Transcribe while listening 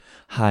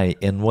Hi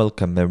and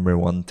welcome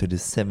everyone to the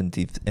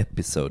 70th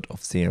episode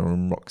of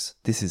CRM Rocks.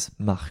 This is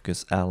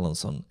Marcus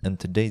Erlandsson and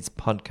today's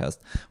podcast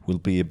will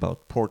be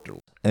about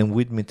Portal. And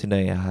with me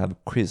today I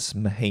have Chris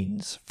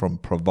Mahanes from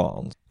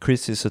Provence.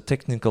 Chris is a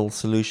technical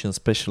solution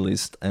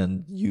specialist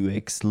and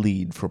UX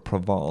lead for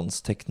Provence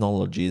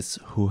Technologies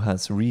who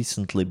has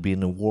recently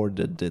been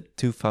awarded the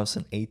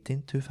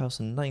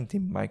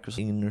 2018-2019 Microsoft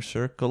Inner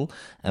Circle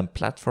and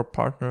Platform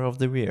Partner of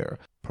the Year.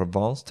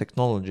 Provence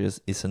Technologies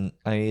is an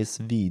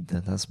ISV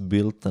that has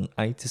built an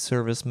IT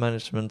service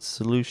management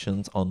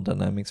solutions on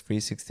Dynamics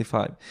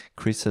 365.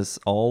 Chris is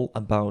all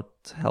about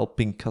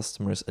helping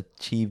customers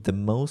achieve the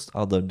most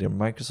out of their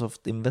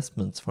Microsoft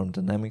investments from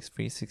Dynamics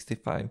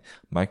 365,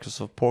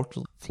 Microsoft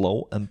Portal,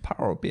 Flow, and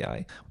Power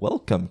BI.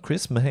 Welcome,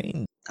 Chris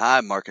Mahane.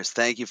 Hi, Marcus.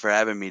 Thank you for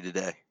having me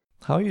today.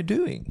 How are you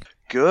doing?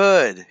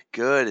 Good.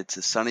 It's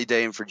a sunny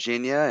day in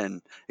Virginia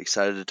and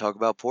excited to talk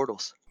about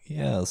portals.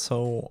 Yeah,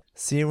 so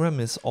CRM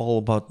is all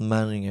about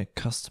managing a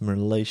customer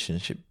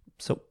relationship.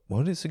 So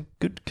what is a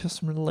good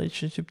customer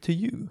relationship to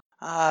you?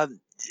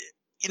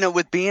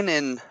 With being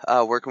in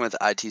working with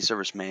IT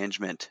service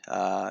management,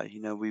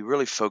 we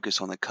really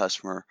focus on the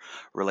customer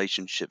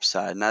relationship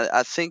side. And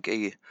I think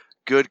a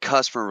good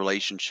customer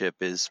relationship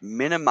is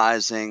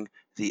minimizing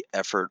the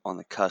effort on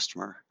the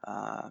customer.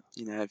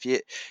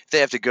 If they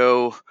have to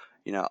go,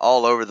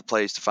 all over the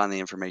place to find the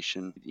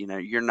information,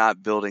 you're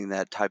not building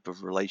that type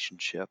of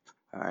relationship.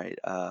 All right.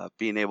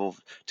 Being able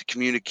to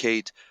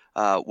communicate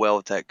well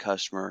with that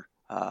customer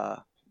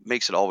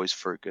makes it always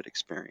for a good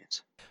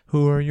experience.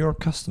 Who are your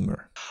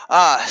customer?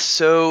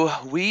 So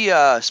we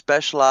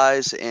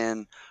specialize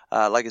in,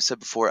 like I said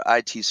before,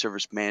 IT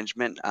service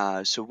management.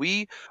 So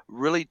we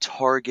really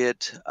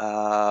target,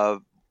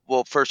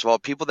 well, first of all,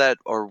 people that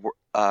are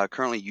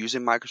currently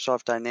using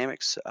Microsoft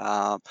Dynamics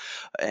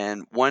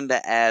and one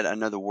to add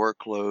another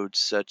workload,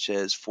 such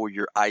as for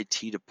your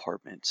IT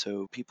department.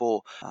 So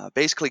people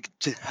basically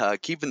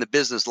keeping the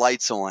business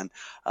lights on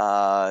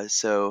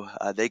so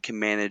they can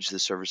manage the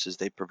services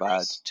they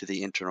provide to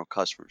the internal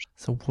customers.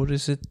 So what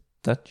is it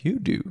that you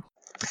do?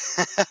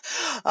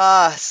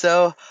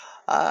 So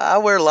I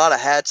wear a lot of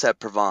hats at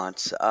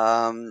Provence.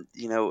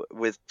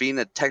 With being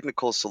a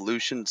technical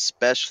solution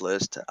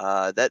specialist,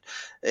 that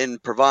in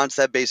Provence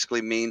that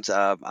basically means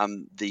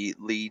I'm the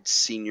lead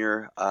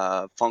senior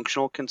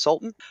functional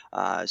consultant.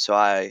 So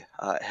I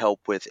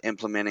help with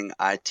implementing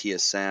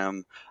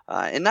ITSM,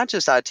 and not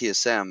just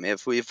ITSM.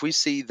 If we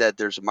see that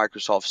there's a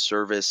Microsoft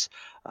service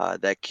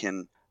that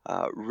can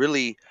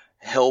really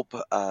help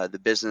the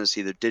business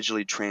either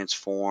digitally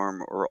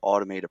transform or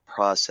automate a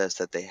process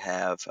that they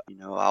have,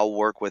 I'll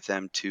work with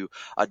them to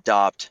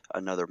adopt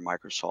another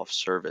Microsoft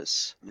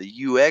service.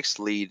 The UX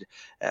lead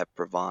at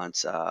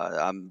Provence,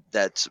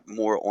 that's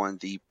more on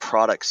the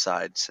product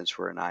side since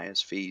we're an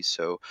ISV.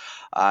 So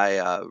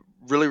I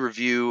really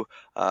review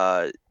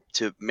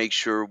to make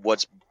sure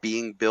what's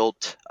being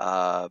built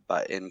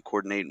in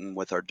coordinating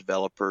with our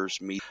developers,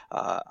 meet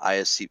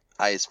ISV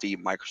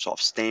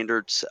Microsoft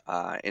standards,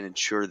 and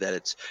ensure that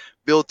it's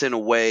built in a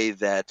way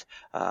that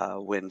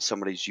when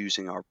somebody's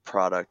using our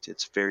product,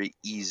 it's very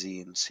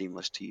easy and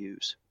seamless to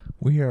use.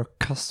 We are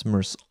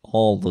customers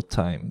all the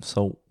time.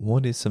 So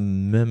what is a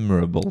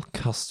memorable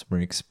customer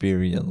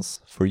experience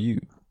for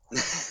you?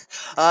 It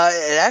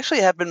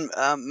actually happened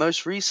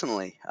most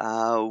recently.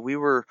 We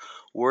were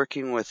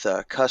working with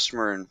a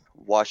customer in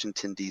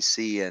Washington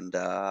D.C. and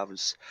I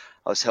was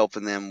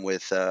helping them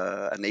with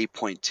an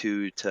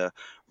 8.2 to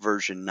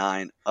version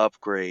 9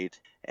 upgrade.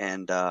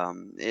 And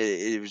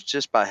it was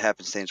just by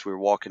happenstance we were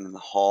walking in the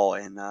hall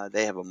and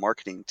they have a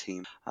marketing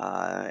team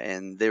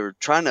and they were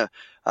trying to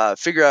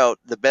figure out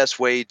the best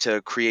way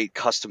to create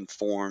custom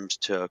forms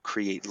to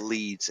create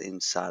leads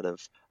inside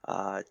of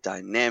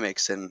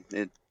Dynamics, and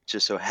it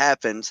just so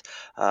happens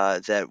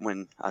that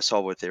when I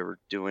saw what they were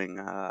doing,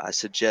 I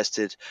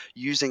suggested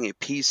using a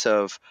piece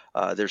of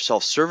their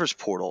self-service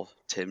portal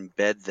to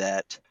embed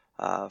that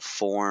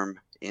form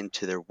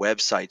into their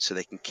website so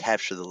they can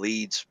capture the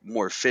leads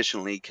more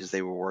efficiently, because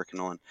they were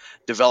working on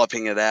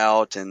developing it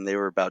out and they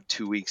were about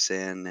 2 weeks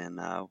in. And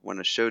when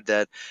I showed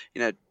that,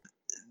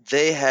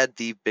 they had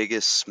the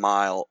biggest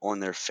smile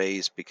on their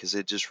face because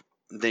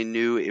they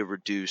knew it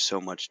reduced so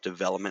much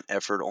development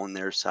effort on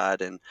their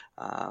side, and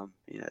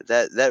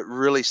that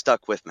really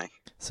stuck with me.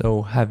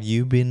 So have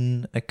you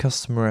been a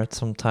customer at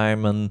some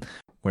time and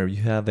where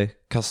you have a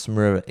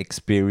customer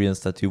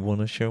experience that you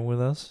want to share with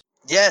us?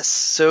 Yes.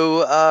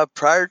 So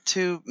prior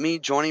to me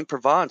joining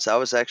Provence, I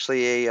was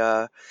actually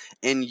a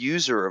end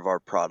user of our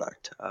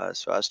product.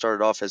 So I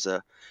started off as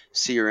a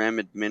CRM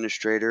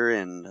administrator,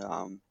 and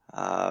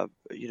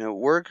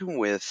working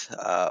with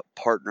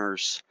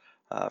partners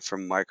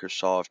from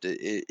Microsoft.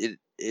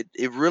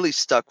 It really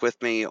stuck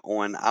with me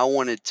on. I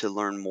wanted to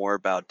learn more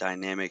about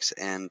Dynamics,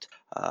 and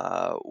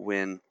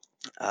when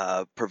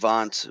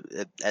Provence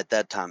at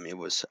that time it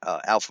was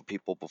Alpha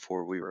People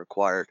before we were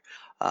acquired.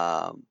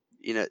 Um,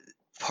 you know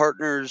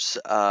partners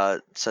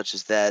such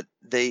as that,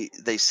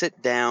 they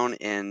sit down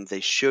and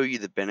they show you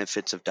the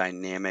benefits of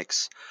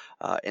Dynamics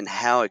and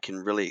how it can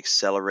really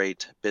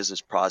accelerate business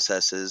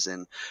processes.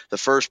 And the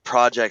first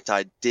project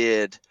I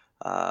did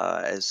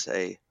as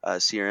a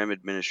CRM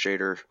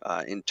administrator,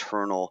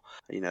 internal,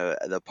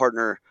 the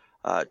partner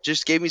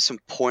just gave me some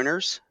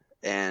pointers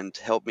and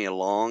helped me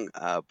along.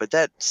 But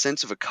that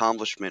sense of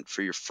accomplishment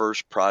for your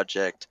first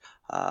project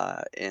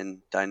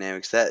in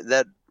Dynamics,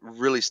 that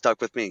really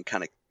stuck with me and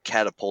kind of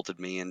catapulted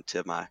me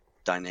into my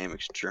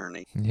Dynamics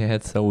journey. Yeah,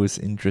 it's always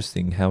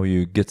interesting how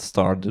you get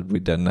started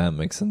with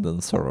Dynamics and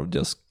then sort of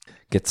just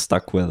get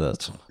stuck with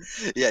it.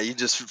 Yeah, you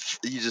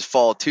just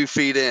fall 2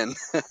 feet in.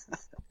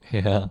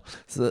 Yeah.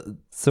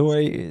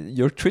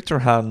 Your Twitter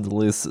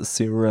handle is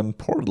CRM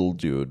Portal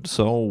Dude.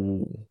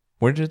 So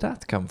where did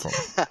that come from?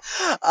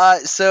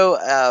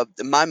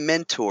 My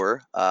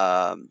mentor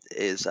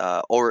is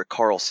Ulrich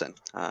Carlson,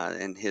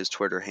 and his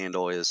Twitter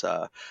handle is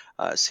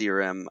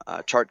CRM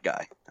Chart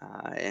Guy.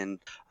 And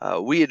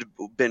we had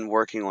been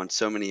working on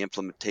so many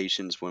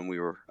implementations when we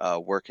were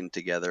working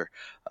together,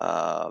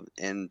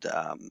 and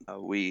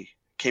we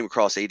came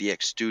across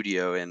ADX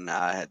Studio, and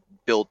I had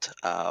built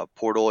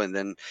Portal, and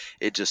then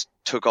it just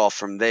took off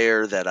from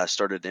there. That I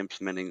started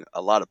implementing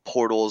a lot of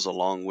portals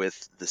along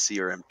with the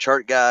CRM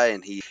Chart Guy,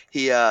 and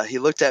he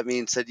looked at me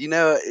and said,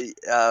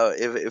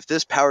 if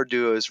this power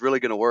duo is really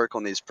going to work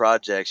on these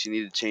projects, you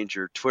need to change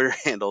your Twitter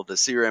handle to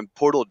CRM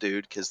Portal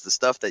Dude, because the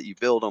stuff that you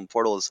build on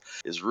Portal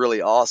is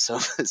really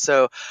awesome.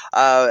 So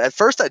at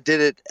first I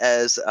did it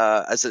as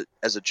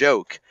a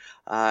joke,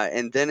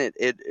 and then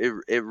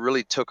it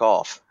really took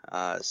off.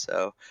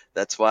 So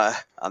that's why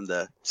I'm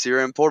the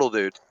CRM Portal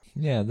Dude.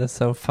 Yeah, that's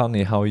so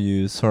funny how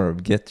you sort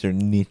of get your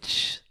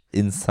niche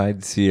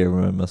inside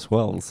CRM as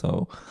well.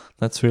 So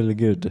that's really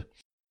good.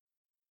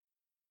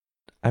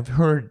 I've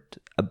heard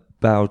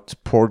about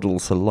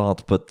portals a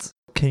lot, but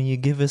can you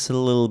give us a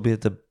little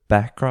bit of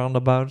background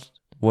about it?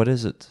 What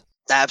is it?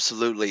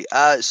 Absolutely.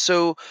 It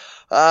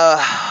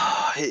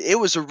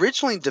was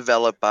originally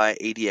developed by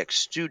ADX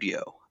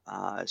Studio.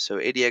 So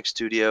ADX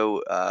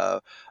Studio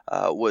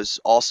was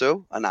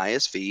also an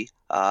ISV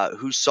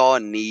who saw a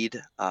need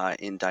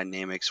in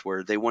Dynamics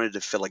where they wanted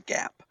to fill a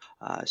gap.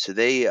 So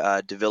they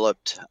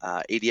developed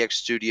ADX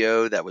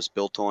Studio that was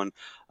built on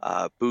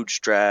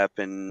Bootstrap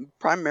and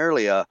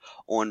primarily a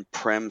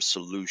on-prem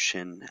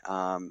solution,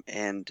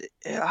 and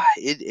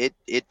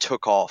it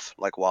took off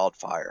like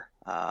wildfire.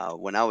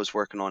 When I was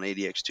working on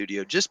ADX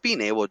Studio, just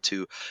being able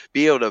to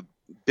build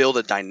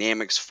a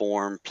Dynamics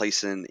form,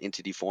 place an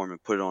entity form,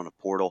 and put it on a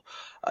portal,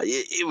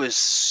 it was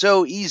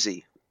so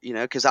easy.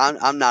 Because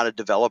I'm not a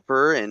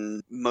developer,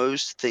 and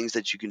most things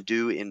that you can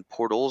do in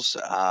portals,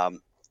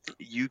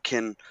 you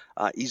can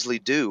easily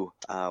do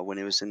when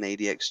it was in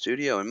ADX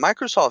Studio. And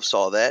Microsoft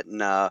saw that,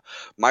 and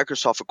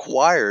Microsoft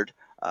acquired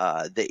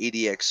the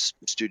ADX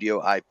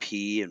Studio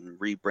IP and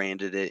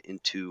rebranded it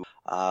into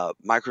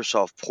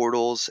Microsoft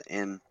Portals,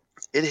 and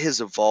it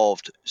has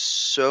evolved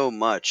so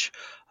much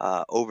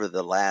over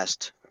the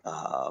last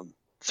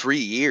 3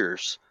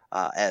 years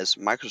as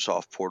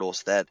Microsoft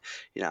Portals that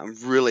I'm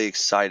really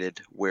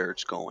excited where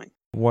it's going.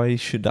 Why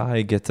should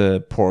I get a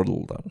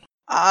portal then?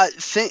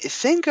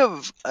 Think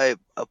of a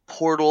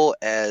portal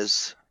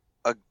as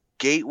a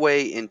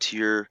gateway into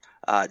your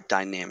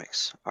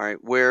Dynamics. All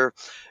right, where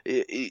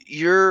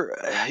you're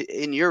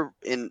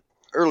in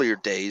earlier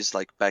days,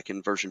 like back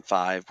in version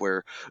 5,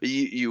 where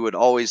you would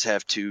always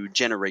have to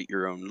generate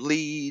your own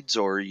leads,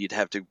 or you'd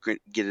have to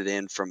get it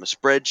in from a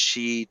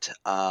spreadsheet.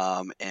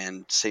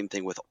 And same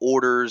thing with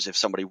orders. If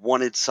somebody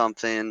wanted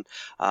something,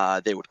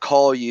 they would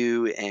call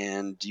you,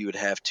 and you would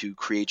have to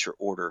create your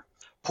order.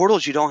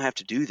 Portals, you don't have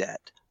to do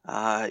that.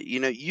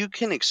 You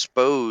can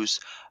expose,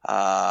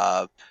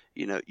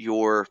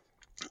 your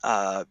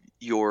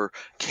your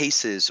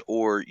cases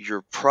or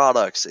your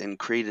products and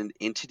create an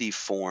entity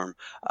form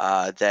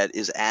that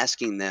is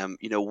asking them,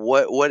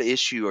 what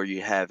issue are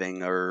you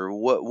having, or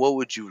what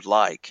would you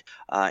like,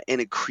 and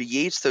it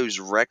creates those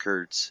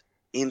records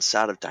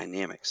inside of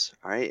Dynamics.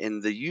 All right,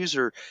 and the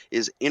user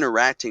is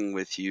interacting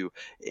with you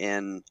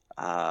and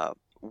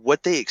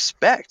what they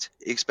expect,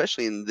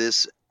 especially in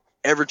this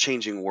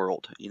ever-changing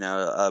world.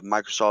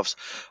 Microsoft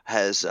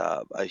has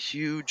a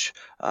huge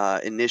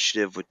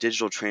initiative with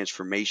digital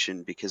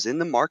transformation, because in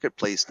the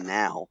marketplace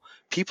now,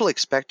 people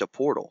expect a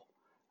portal.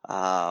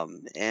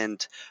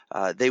 And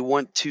they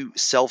want to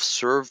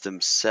self-serve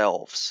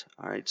themselves.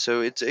 All right,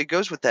 so it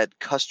goes with that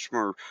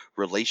customer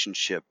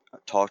relationship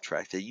talk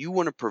track, that you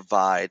want to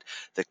provide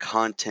the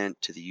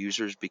content to the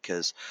users,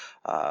 because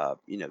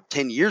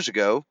 10 years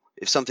ago,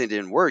 if something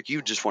didn't work, you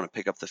just want to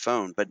pick up the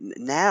phone. But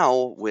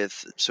now,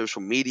 with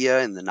social media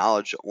and the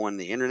knowledge on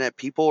the internet,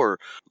 people are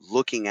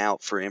looking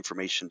out for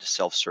information to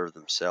self-serve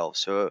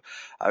themselves. So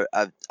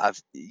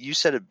you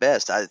said it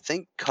best. I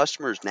think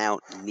customers now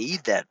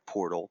need that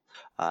portal,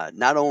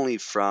 not only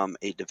from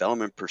a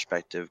development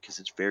perspective, because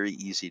it's very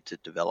easy to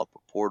develop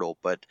a portal,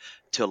 but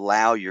to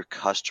allow your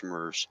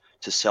customers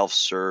to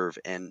self-serve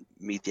and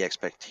meet the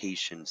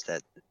expectations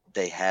that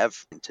they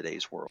have in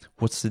today's world.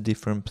 What's the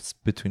difference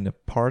between a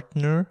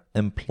partner,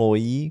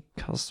 employee,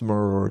 customer,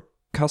 or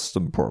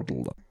custom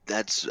portal?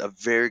 That's a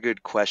very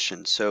good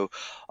question. So,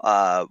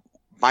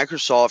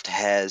 Microsoft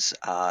has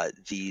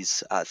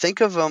these.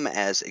 Think of them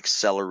as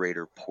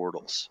accelerator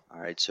portals. All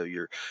right. So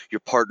your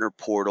partner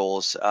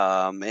portals,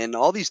 and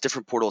all these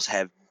different portals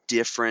have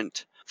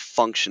different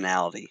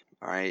functionality.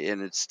 All right,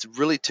 and it's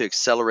really to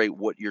accelerate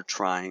what you're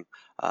trying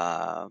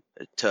uh,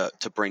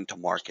 to bring to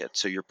market.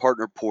 So your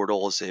partner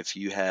portals, if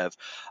you have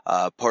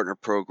a partner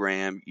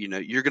program,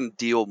 you're going to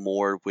deal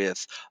more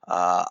with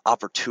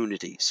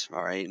opportunities,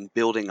 all right, and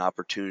building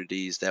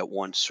opportunities that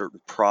want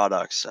certain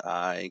products,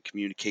 and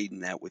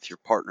communicating that with your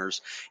partners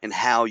and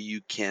how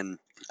you can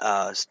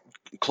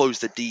close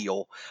the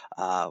deal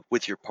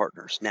with your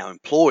partners. Now,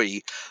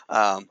 employee,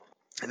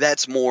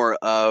 that's more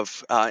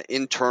of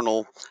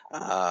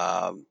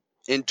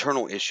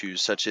internal issues,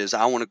 such as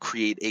I want to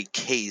create a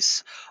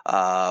case,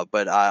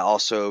 but I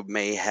also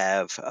may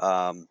have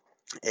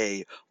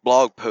a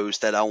blog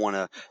post that I want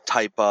to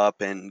type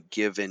up and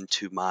give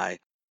into my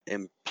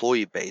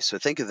employee base. So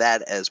think of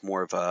that as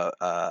more of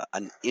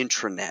an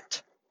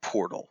intranet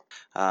portal.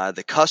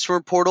 The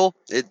customer portal,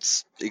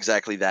 it's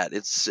exactly that.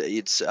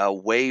 It's a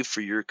way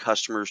for your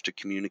customers to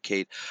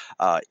communicate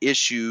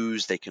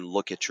issues. They can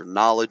look at your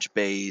knowledge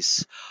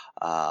base,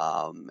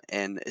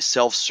 and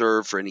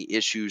self-serve for any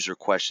issues or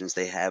questions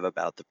they have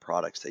about the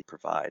products they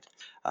provide.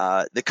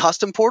 The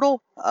custom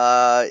portal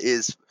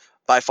is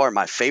by far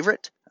my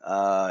favorite,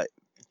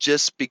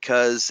 just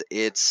because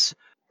it's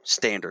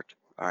standard.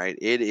 All right,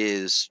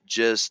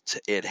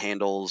 it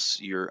handles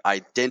your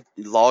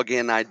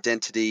login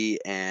identity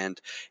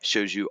and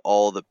shows you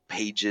all the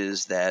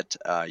pages that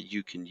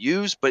you can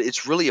use, but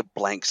it's really a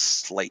blank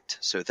slate.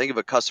 So think of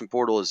a custom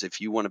portal as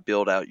if you want to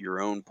build out your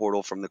own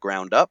portal from the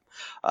ground up.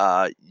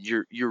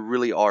 You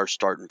really are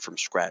starting from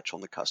scratch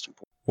on the custom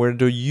portal. Where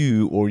do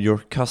you or your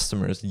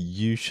customers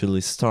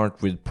usually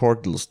start with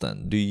portals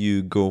then? Do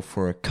you go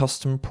for a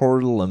custom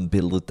portal and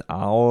build it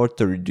out,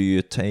 or do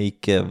you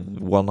take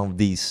one of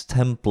these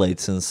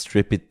templates and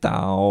strip it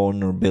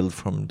down or build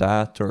from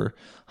that, or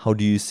how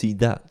do you see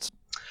that?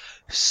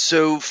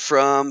 So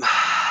from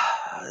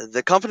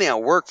the company I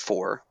work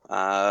for,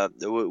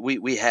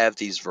 we have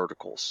these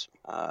verticals.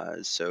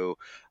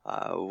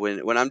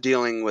 When I'm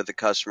dealing with a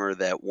customer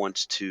that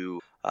wants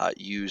to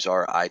use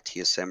our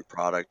ITSM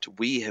product,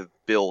 we have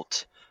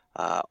built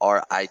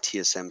our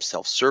ITSM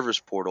self-service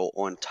portal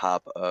on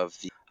top of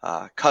the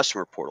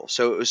customer portal.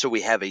 So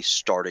we have a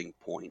starting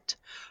point,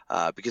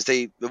 because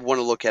they want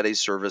to look at a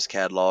service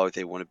catalog.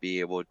 They want to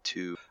be able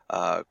to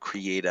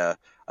create a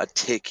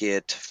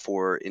ticket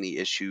for any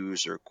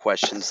issues or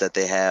questions that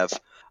they have.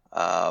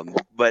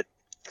 But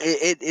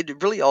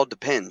it really all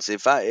depends.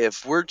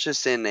 If we're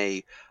just in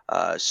a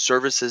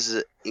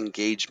services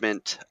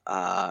engagement,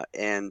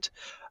 and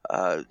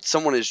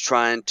someone is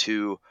trying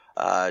to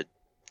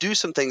do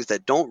some things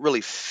that don't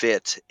really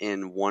fit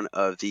in one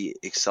of the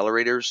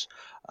accelerators,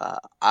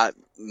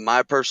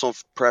 my personal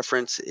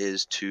preference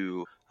is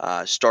to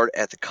start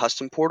at the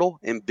custom portal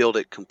and build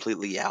it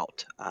completely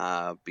out,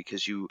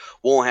 because you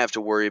won't have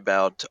to worry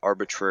about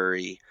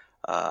arbitrary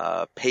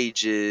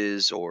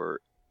pages or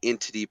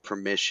entity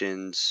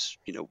permissions.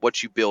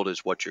 What you build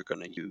is what you're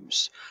going to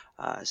use.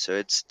 So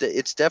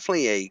it's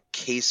definitely a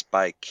case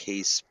by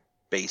case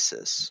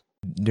basis.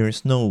 There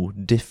is no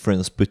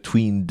difference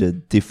between the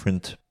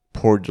different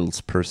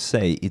portals per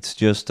se. It's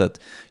just that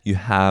you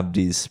have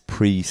this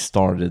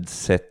pre-started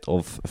set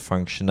of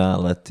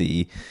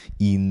functionality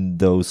in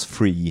those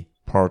free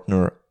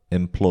partner,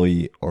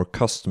 employee, or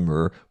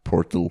customer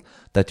portal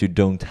that you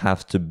don't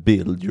have to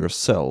build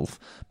yourself.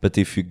 But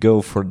if you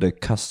go for the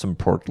custom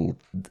portal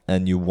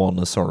and you want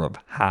to sort of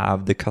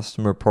have the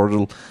customer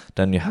portal,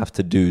 then you have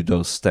to do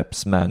those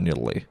steps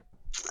manually.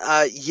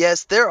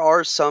 Yes, there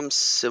are some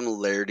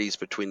similarities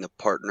between the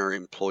partner,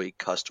 employee,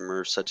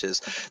 customer, such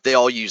as they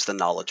all use the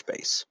knowledge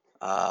base.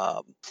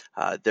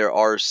 There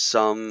are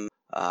some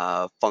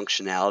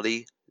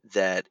functionality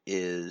that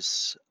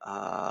is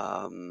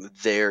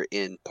there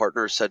in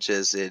partners, such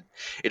as it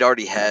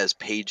already has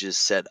pages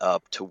set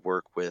up to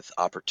work with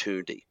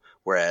opportunity.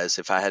 Whereas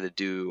if I had to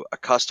do a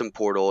custom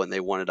portal and they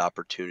wanted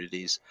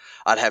opportunities,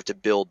 I'd have to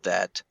build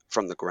that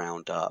from the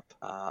ground up.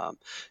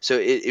 So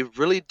it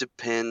really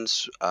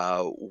depends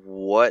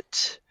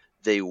what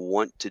they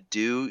want to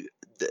do.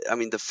 I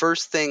mean, the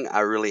first thing I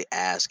really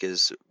ask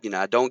is,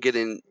 I don't get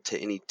into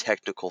any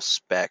technical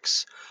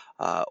specs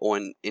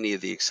on any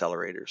of the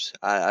accelerators.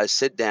 I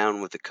sit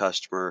down with the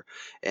customer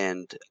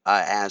and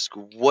I ask,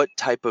 what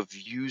type of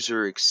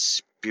user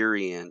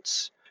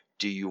experience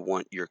do you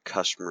want your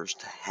customers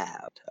to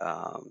have?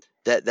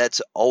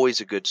 That's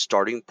always a good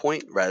starting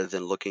point, rather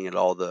than looking at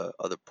all the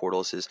other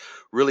portals. Is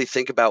really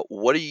think about,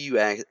 what are you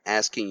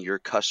asking your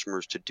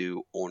customers to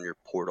do on your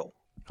portal.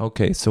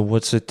 Okay, so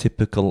what's a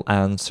typical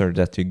answer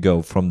that you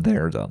go from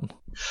there then?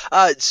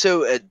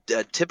 So a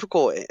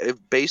typical,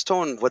 based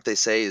on what they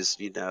say, is,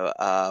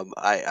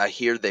 I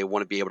hear they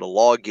want to be able to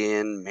log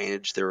in,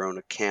 manage their own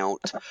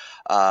account,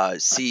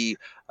 see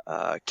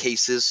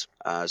cases.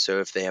 So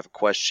if they have a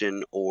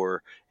question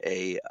or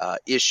a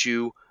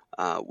issue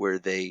where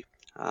they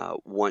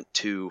want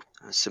to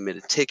submit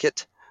a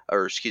ticket,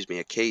 or excuse me,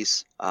 a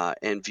case,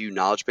 and view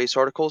knowledge base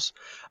articles,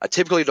 I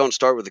typically don't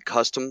start with a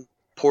custom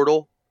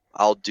portal.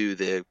 I'll do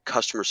the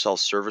customer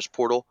self-service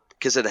portal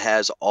because it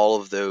has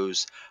all of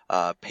those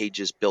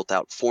pages built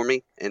out for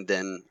me, and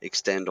then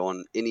extend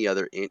on any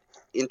other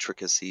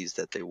intricacies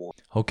that they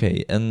want.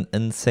 Okay,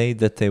 and say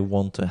that they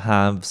want to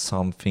have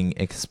something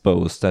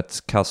exposed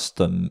that's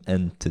custom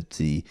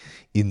entity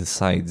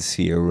inside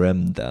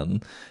CRM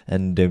then,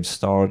 and they've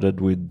started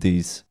with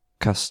this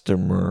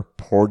customer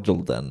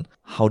portal then.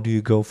 How do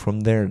you go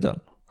from there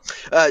then?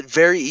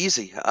 Very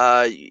easy.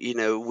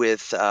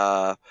 With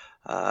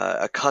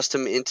a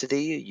custom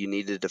entity, you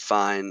need to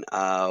define,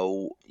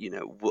 how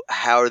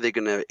are they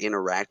going to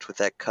interact with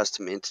that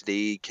custom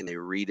entity? Can they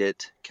read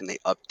it? Can they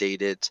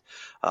update it?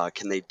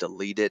 Can they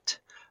delete it?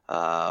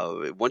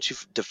 Once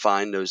you've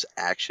defined those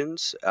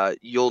actions,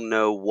 you'll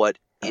know what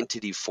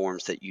entity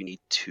forms that you need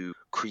to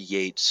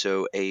create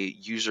so a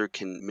user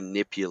can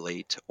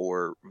manipulate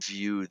or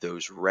view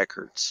those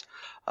records.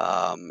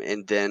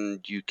 And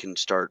then you can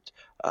start,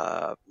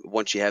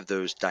 once you have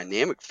those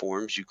dynamic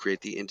forms, you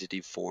create the entity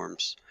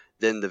forms,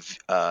 then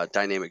the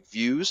dynamic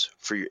views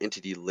for your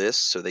entity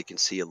list so they can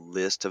see a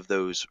list of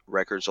those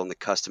records on the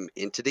custom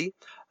entity,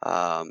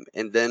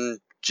 and then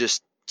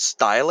just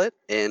style it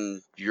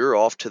and you're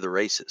off to the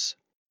races.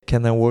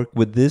 Can I work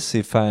with this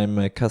if I'm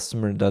a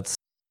customer that's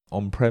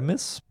on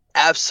premise?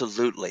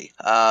 Absolutely.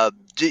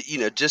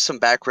 Just some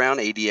background.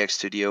 ADX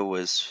Studio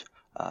was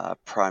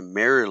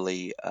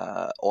primarily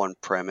on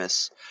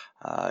premise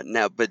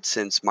now, but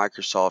since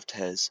Microsoft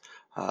has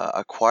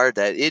acquired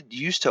that, it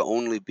used to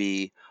only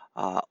be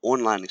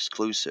online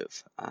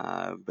exclusive.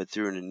 But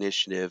through an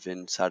initiative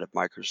inside of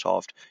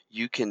Microsoft,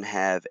 you can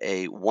have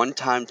a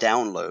one-time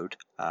download,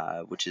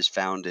 which is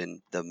found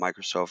in the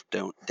Microsoft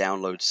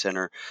Download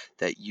Center,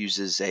 that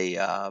uses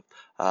a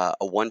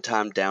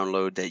one-time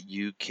download that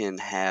you can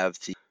have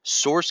the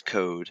source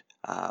code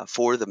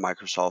for the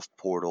Microsoft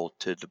portal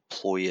to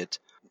deploy it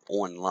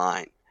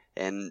online.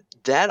 And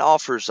that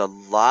offers a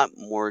lot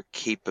more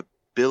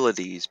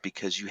capabilities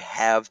because you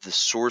have the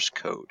source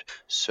code.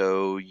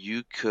 So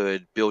you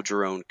could build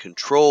your own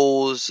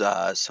controls,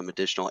 some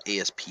additional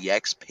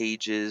ASPX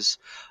pages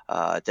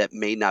that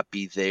may not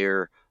be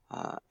there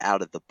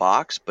out of the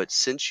box, but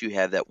since you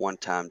have that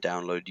one-time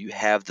download, you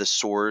have the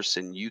source,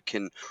 and you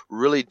can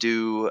really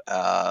do,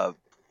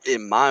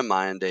 in my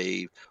mind,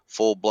 a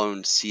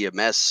full-blown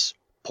CMS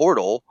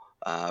portal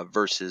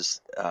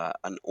versus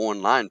an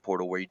online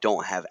portal where you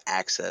don't have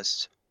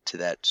access to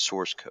that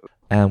source code.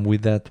 And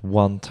with that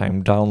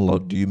one-time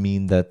download, do you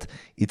mean that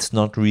it's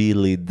not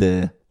really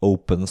the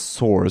open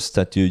source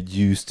that you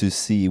used to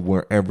see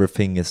where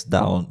everything is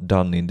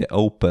done in the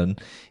open?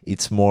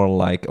 It's more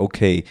like,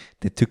 okay,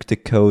 they took the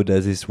code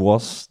as it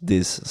was,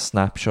 this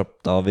snapshot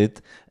of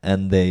it,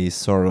 and they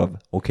sort of,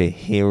 okay,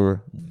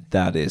 here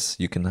that is,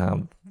 you can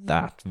have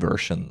that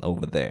version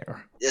over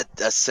there.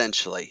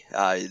 Essentially,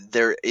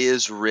 there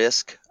is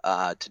risk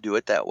to do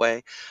it that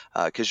way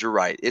because you're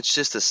right. It's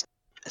just a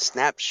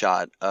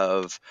snapshot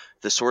of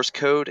the source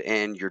code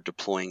and you're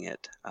deploying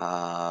it.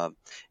 And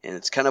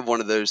it's kind of one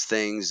of those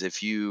things,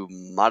 if you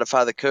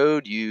modify the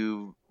code,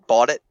 you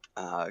bought it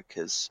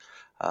because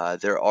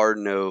there are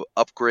no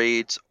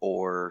upgrades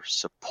or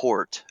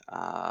support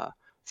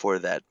for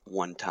that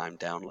one-time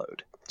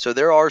download. So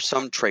there are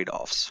some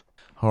trade-offs.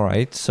 All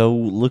right, so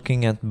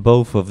looking at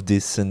both of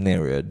this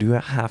scenario, do you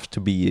have to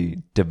be a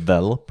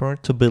developer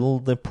to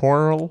build the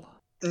portal?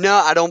 No,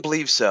 I don't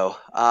believe so.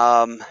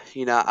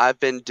 I've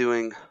been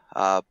doing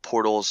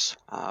portals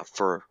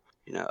for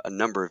a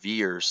number of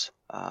years,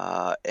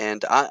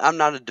 and I'm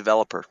not a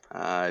developer.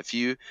 If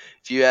you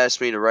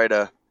ask me to write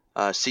a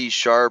C#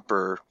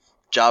 or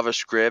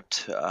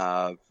JavaScript,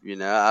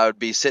 I would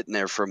be sitting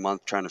there for a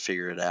month trying to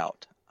figure it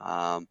out.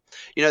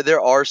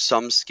 There are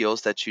some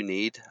skills that you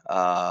need,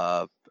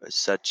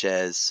 such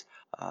as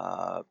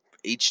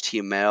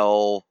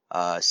HTML,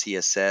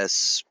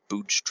 CSS,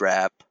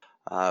 Bootstrap.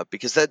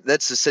 Because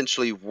that's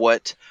essentially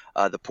what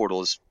the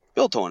portal is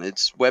built on.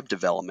 It's web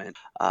development.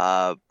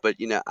 But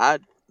I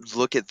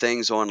look at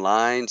things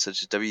online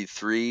such as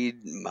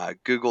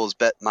W3. Google is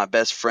my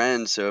best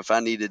friend. So if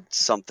I needed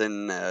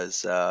something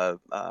as how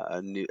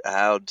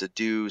to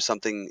do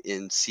something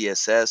in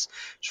CSS,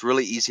 it's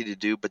really easy to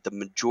do. But the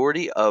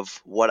majority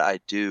of what I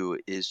do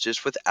is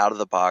just with out of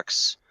the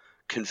box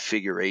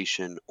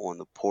configuration on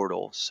the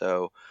portal.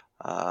 So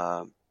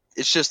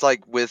it's just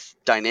like with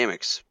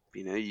Dynamics.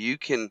 You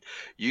can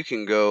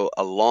go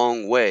a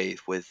long way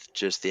with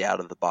just the out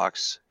of the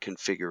box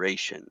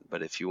configuration.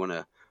 But if you want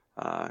to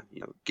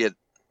get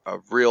a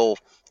real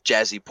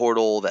jazzy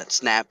portal that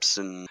snaps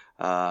and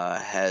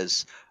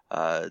has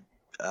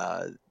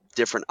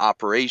different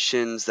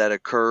operations that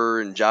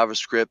occur in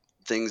JavaScript,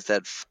 things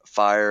that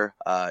fire,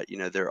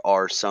 there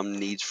are some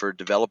needs for a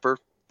developer,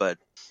 but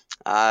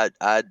I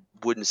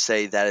wouldn't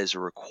say that is a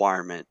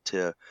requirement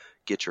to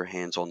get your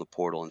hands on the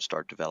portal and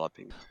start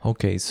developing.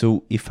 Okay,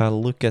 so if I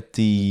look at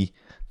the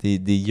the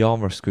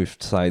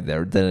JavaScript side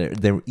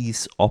there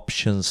is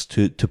options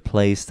to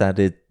place that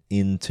it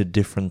into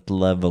different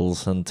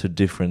levels and to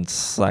different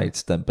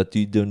sites then, but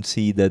you don't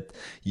see that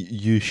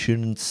you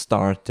shouldn't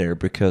start there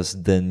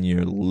because then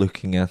you're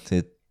looking at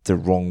it the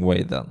wrong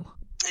way then.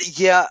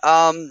 Yeah,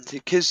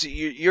 because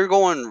you're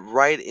going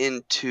right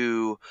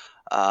into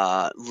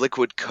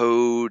Liquid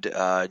Code,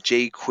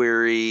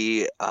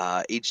 jQuery,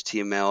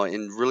 HTML,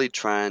 and really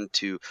trying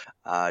to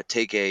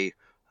take a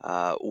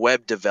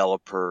web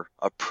developer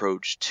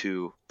approach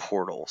to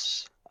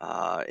portals.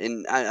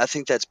 And I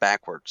think that's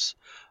backwards.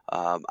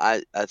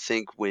 I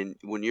think when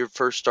you're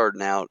first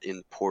starting out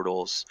in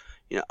portals,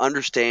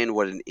 understand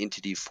what an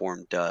entity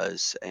form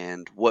does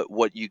and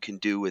what you can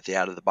do with the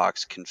out of the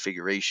box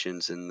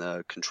configurations and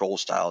the control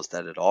styles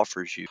that it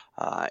offers you.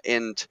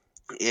 And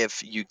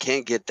if you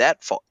can't get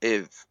that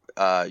if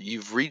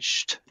you've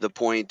reached the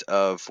point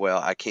of,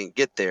 well, I can't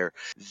get there,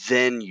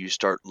 then you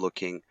start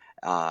looking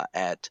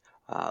at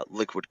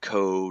Liquid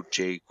Code,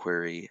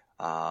 jQuery,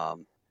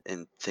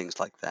 and things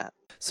like that.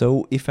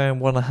 So if I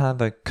want to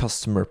have a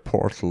customer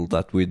portal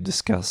that we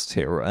discussed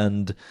here,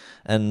 and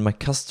my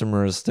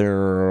customers,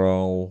 they're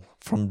all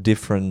from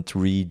different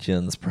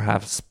regions,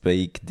 perhaps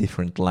speak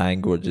different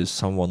languages,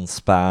 someone's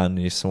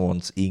Spanish,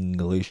 someone's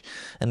English,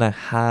 and I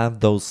have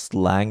those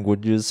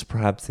languages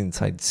perhaps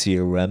inside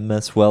CRM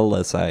as well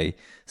as I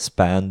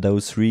span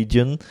those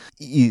regions.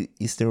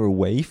 Is there a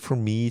way for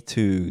me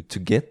to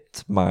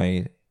get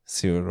my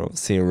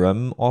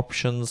CRM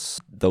options,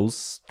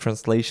 those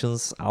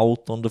translations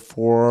out on the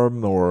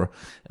form or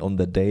on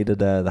the data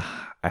that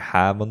I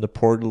have on the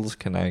portals?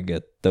 Can I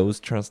get those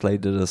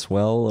translated as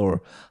well,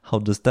 or how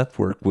does that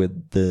work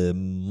with the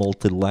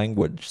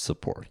multi-language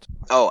support?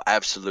 Oh,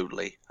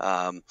 absolutely.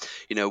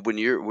 When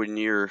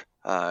you're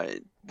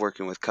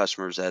working with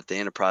customers at the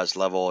enterprise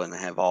level and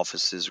have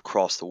offices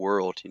across the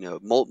world,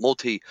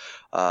 multi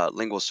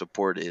lingual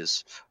support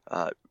is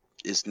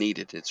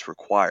needed. It's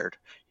required.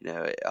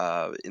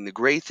 And the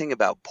great thing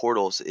about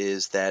portals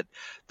is that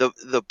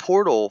the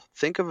portal.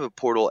 Think of a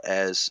portal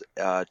as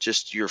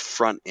just your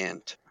front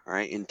end, all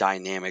right? And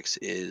Dynamics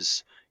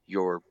is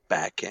your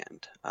back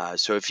end.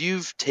 So if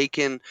you've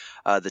taken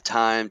the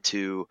time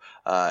to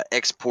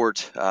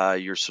export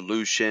your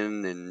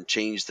solution and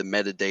change the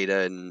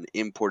metadata and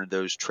imported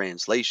those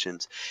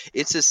translations,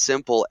 it's as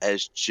simple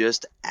as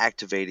just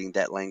activating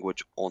that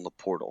language on the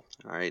portal.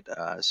 All right.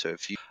 So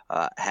if you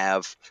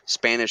have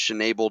Spanish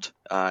enabled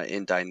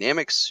in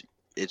Dynamics,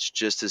 it's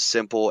just as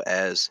simple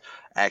as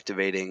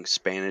activating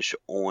Spanish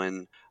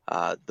on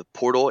the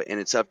portal, and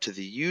it's up to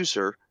the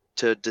user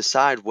to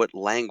decide what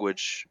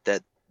language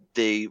that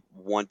they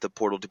want the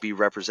portal to be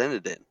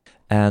represented in.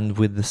 And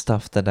with the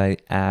stuff that I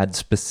add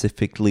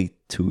specifically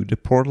to the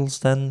portals,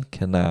 then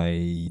can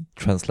I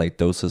translate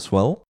those as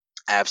well?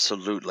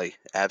 Absolutely,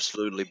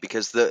 absolutely,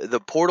 because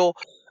the portal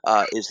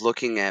is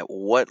looking at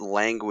what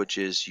language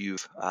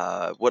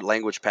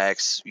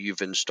packs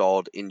you've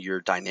installed in your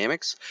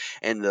Dynamics,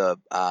 and the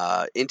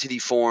entity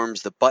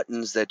forms, the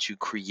buttons that you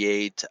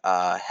create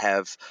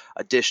have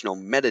additional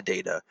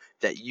metadata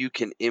that you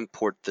can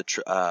import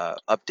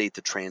update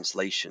the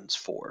translations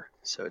for.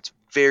 So it's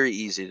very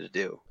easy to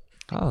do.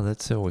 Oh,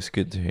 that's always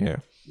good to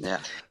hear. Yeah.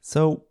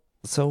 So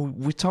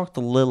we talked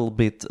a little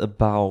bit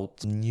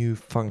about new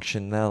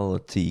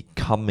functionality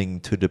coming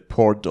to the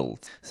portal.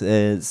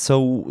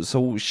 So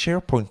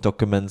SharePoint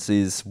documents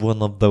is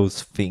one of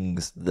those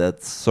things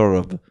that's sort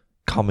of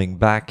coming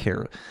back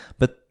here.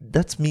 But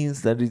that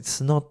means that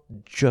it's not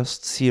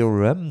just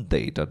CRM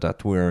data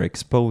that we're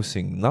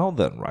exposing now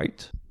then,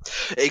 right?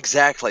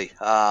 Exactly.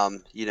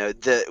 With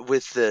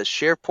the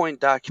SharePoint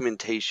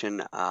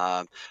documentation,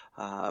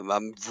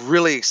 I'm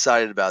really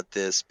excited about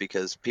this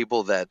because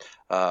people that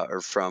are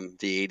from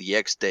the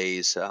ADX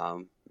days,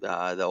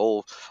 the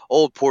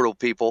old portal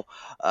people,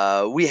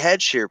 we had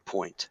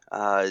SharePoint,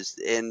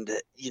 and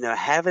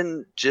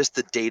having just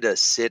the data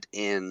sit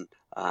in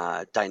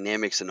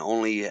Dynamics and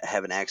only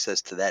having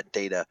access to that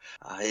data,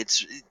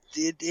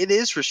 it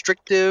is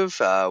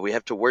restrictive. We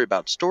have to worry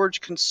about storage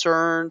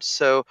concerns.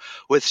 So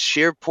with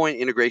SharePoint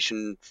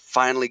integration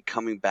finally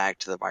coming back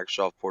to the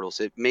Microsoft portals,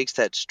 it makes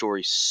that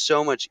story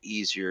so much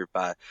easier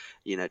by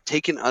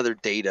taking other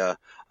data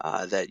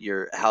that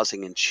you're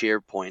housing in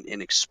SharePoint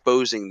and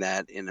exposing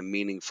that in a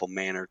meaningful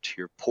manner to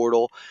your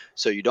portal,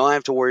 so you don't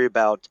have to worry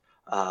about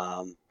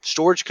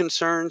storage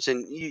concerns,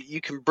 and you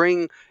can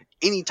bring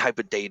any type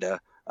of data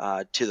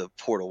to the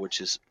portal, which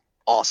is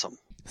awesome.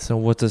 So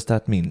what does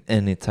that mean?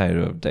 Any type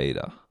of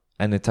data?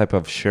 Any type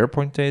of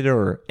SharePoint data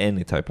or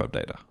any type of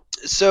data?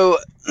 So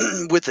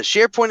with the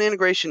SharePoint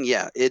integration,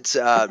 yeah, it's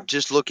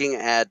just looking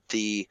at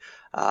the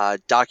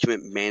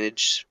document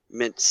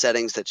management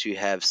settings that you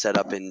have set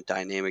up in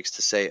Dynamics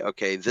to say,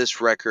 okay,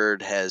 this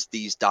record has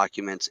these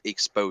documents,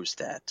 expose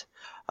that.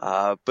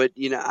 But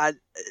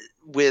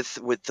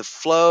with the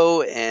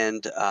flow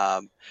and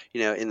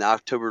in the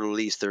October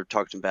release they're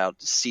talking about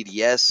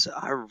CDS.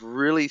 I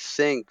really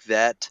think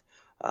that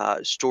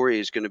story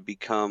is going to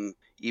become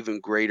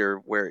even greater,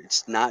 where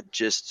it's not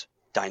just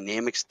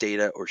Dynamics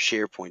data or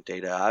SharePoint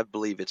data. I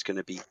believe it's going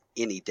to be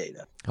any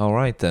data. All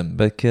right then,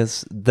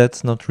 because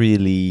that's not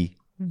really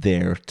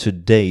there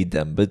today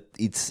then, but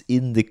it's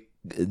in the,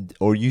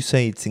 or you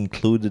say it's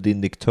included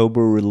in the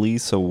October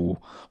release, so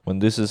when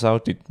this is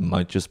out, it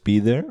might just be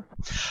there?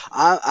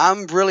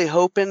 I'm really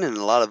hoping, and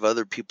a lot of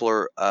other people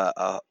are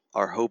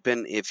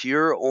hoping. If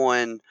you're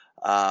on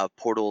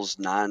Portals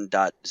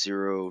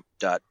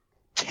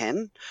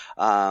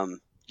 9.0.10,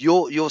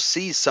 you'll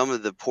see some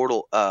of the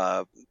Portal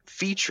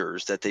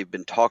features that they've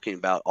been talking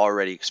about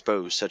already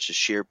exposed, such as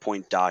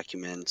SharePoint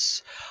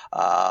documents,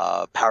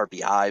 Power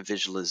BI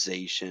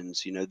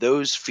visualizations.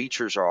 Those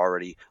features are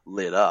already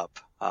lit up.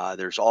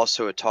 There's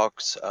also a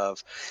talks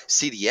of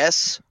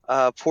CDS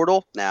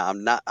portal. Now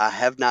I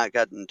have not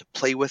gotten to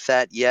play with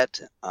that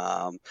yet,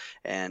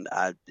 and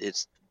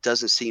it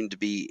doesn't seem to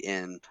be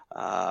in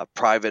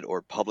private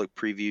or public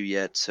preview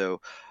yet.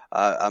 So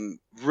I'm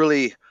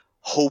really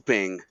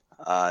hoping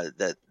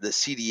that the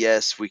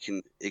CDS we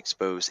can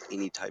expose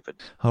any type of.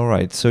 All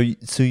right, so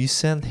you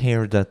said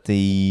here that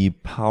the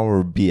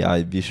Power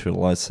BI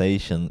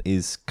visualization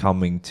is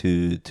coming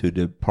to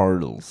the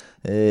portals.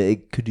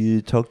 Could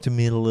you talk to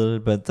me a little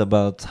bit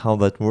about how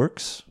that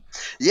works?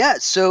 Yeah,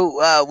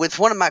 so with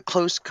one of my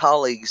close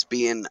colleagues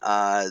being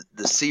the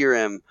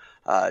CRM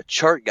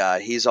chart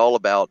guy, he's all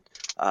about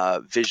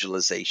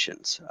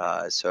visualizations.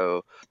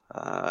 So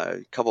a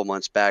couple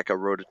months back, I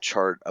wrote a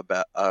chart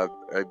about a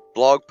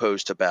blog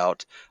post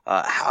about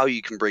how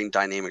you can bring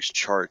Dynamics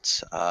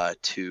charts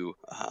to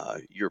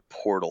your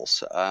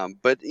portals.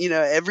 But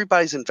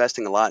everybody's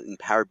investing a lot in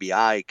Power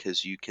BI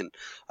because you can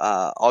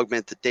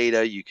augment the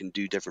data, you can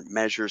do different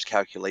measures,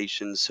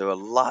 calculations.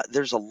 So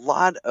there's a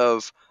lot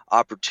of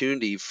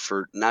opportunity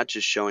for not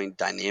just showing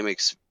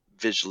Dynamics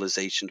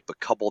visualizations, but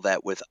couple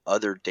that with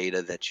other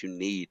data that you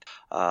need.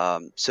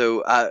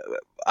 So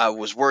I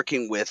was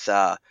working with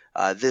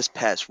this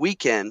past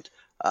weekend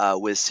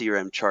with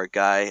CRM Chart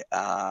Guy,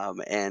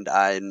 and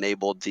I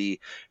enabled the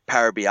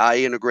Power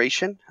BI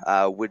integration,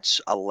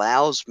 which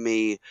allows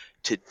me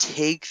to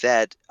take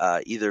that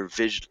either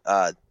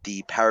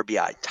the Power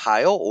BI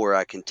tile, or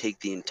I can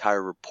take the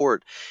entire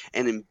report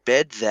and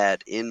embed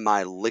that in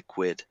my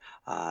liquid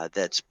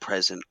that's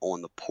present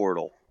on the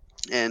portal.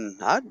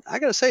 And I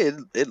gotta say,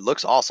 it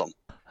looks awesome.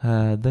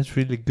 That's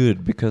really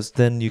good because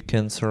then you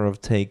can sort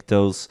of take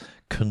those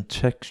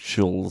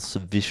contextual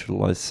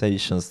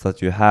visualizations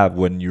that you have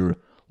when you're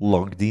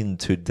logged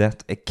into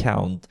that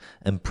account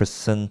and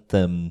present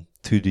them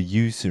to the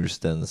users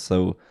then.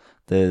 So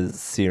the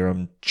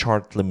CRM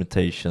chart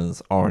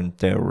limitations aren't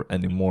there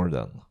anymore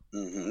then.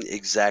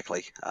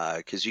 Exactly,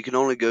 because you can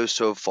only go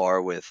so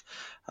far with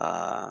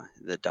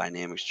the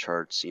Dynamics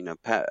charts.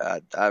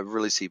 I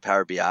really see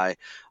Power BI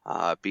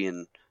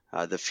being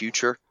the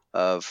future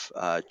of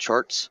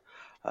charts,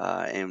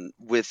 and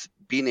with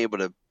being able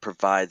to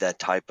provide that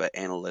type of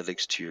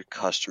analytics to your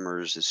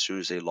customers as soon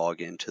as they log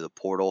into the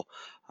portal,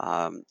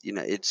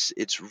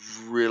 it's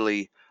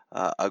really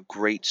a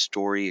great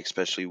story,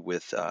 especially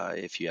with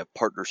if you have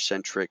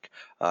partner-centric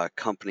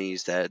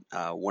companies that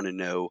want to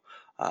know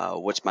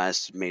what's my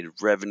estimated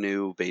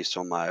revenue based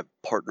on my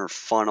partner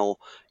funnel.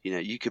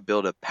 You could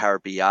build a Power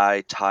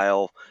BI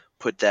tile,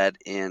 put that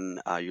in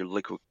your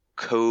liquid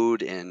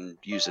code, and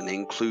use an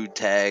include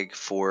tag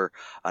for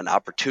an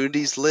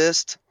opportunities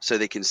list so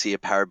they can see a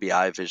Power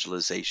BI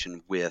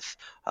visualization with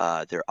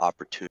their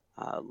opportunity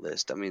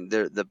list. I mean,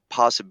 the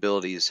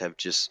possibilities have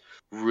just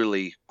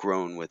really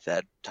grown with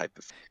that type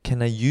of.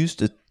 Can I use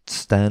the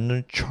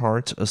standard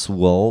chart as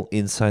well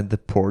inside the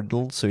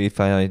portal? So if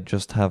I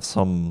just have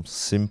some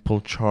simple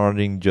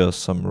charting,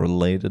 just some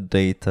related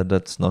data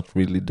that's not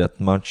really that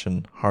much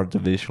and hard to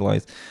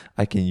visualize,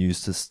 I can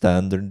use the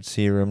standard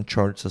CRM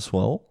charts as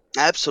well?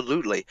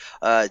 Absolutely.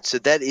 So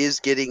that is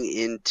getting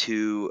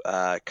into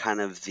kind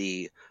of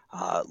the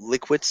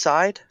liquid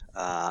side,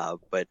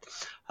 but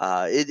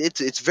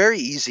it's very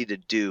easy to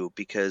do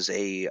because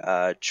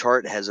a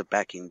chart has a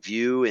backing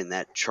view, and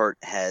that chart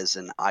has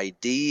an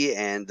ID,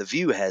 and the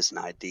view has an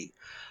ID.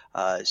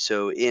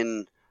 So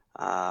in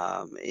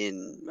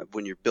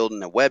when you're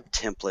building a web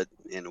template,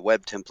 and a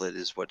web template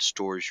is what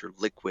stores your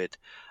liquid,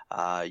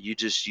 you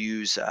just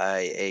use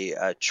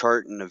a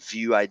chart and a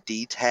view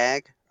ID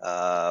tag.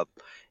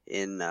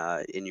 In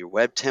your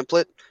web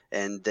template,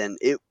 and then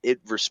it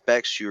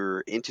respects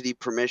your entity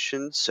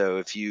permissions. So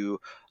if you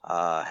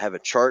have a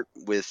chart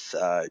with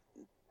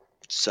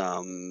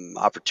some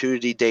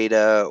opportunity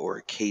data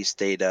or case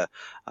data,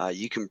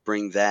 you can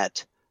bring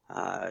that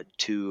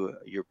to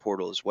your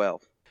portal as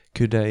well.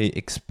 Could I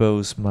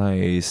expose my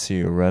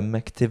CRM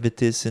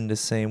activities in the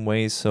same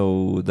way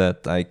so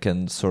that I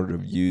can sort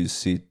of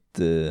use it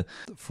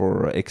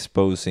for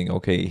exposing,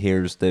 okay,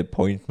 here's the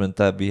appointment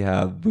that we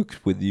have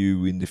booked with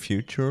you in the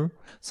future?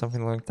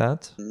 Something like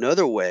that?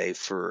 Another way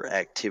for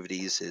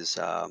activities is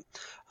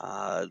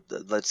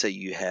let's say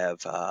you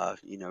have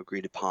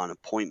agreed upon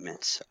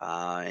appointments,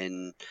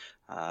 and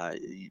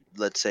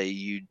let's say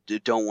you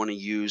don't want to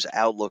use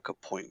Outlook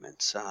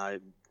appointments.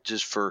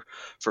 just for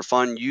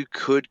fun, you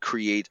could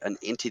create an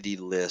entity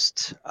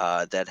list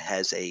that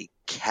has a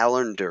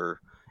calendar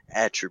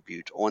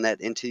attribute on that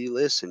entity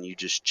list, and you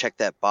just check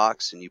that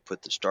box and you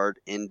put the start,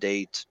 end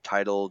date,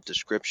 title,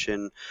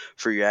 description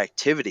for your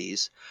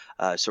activities.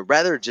 So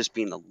rather than just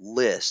being a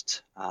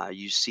list,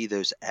 you see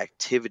those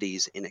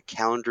activities in a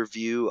calendar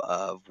view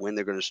of when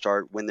they're going to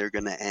start, when they're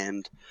going to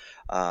end,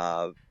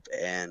 uh,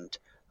 and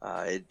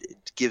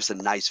it gives a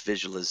nice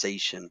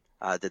visualization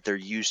that they're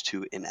used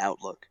to in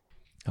Outlook.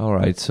 All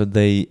right, so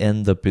they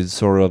end up in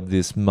sort of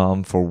this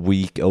month or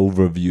week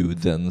overview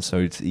then, so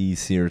it's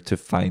easier to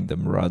find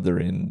them rather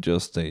in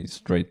just a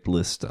straight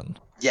list then.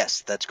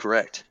 Yes, that's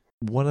correct.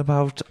 What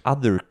about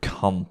other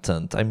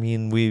content? I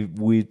mean,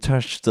 we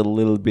touched a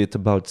little bit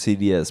about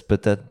CDS,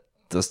 but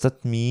does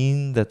that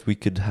mean that we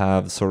could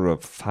have sort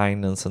of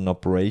finance and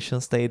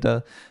operations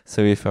data?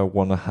 So if I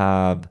want to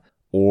have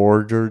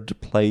ordered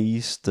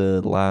placed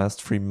the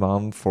last 3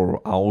 months for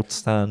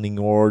outstanding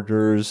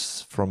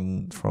orders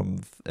from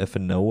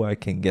F&O, I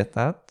can get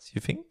that,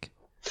 you think?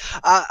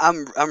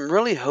 I'm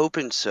really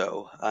hoping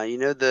so.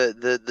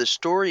 The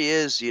story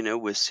is,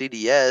 with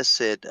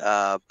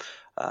CDS,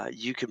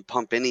 you can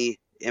pump any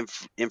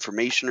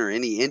information or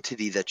any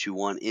entity that you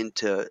want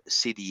into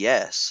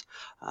CDS.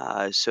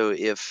 So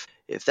if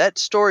that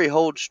story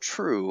holds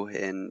true,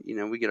 and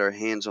we get our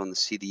hands on the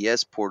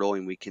CDS portal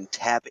and we can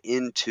tap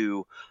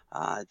into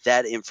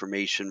that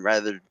information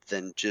rather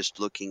than just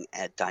looking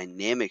at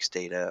Dynamics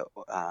data,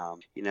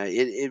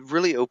 it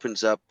really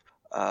opens up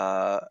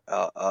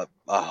a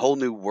whole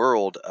new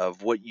world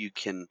of what you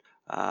can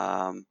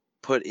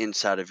put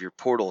inside of your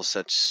portal,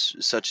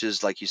 such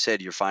as, like you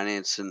said, your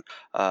finance and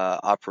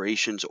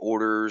operations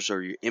orders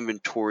or your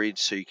inventory,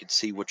 so you can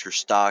see what your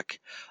stock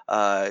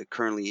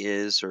currently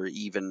is, or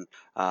even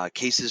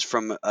cases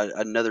from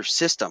another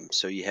system.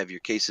 So you have your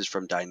cases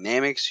from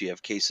Dynamics, you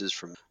have cases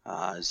from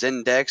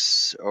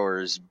Zendesk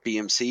or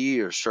BMC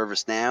or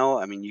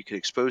ServiceNow. I mean, you could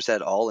expose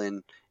that all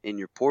in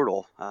your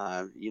portal.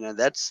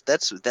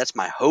 That's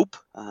my hope.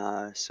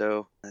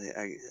 So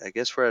I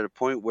guess we're at a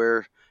point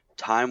where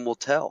time will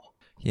tell.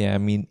 Yeah, I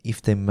mean,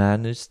 if they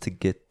manage to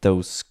get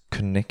those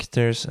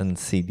connectors and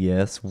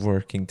CDS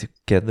working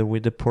together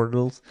with the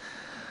portals,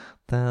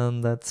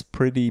 then that's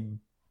pretty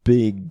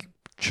big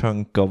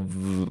chunk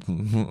of,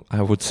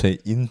 I would say,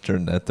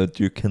 internet that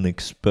you can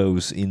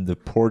expose in the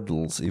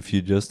portals. If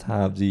you just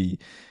have the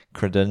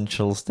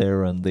credentials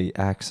there and the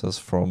access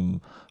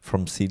from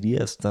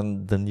CDS,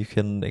 then you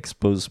can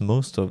expose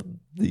most of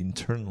the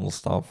internal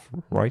stuff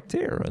right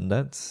there, and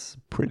that's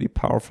pretty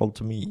powerful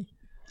to me.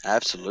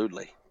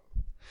 Absolutely.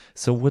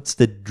 So what's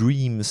the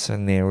dream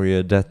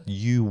scenario that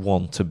you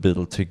want to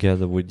build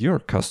together with your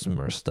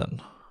customers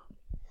then?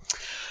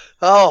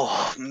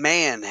 Oh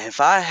man, if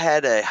I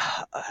had a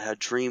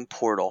dream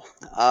portal,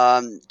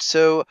 I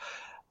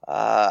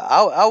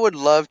would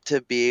love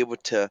to be able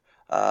to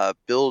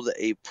build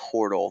a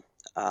portal,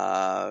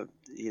 and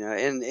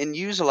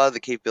use a lot of the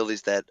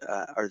capabilities that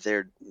are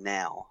there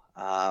now.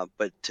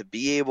 But to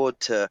be able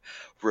to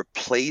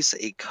replace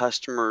a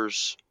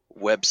customer's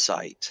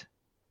website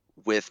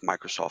with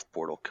Microsoft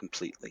Portal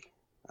completely.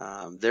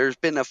 There's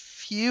been a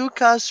few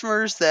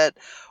customers that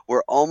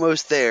were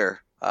almost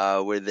there,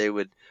 where they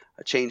would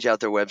change out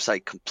their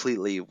website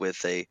completely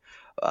with a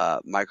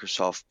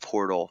Microsoft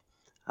Portal.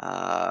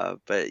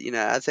 But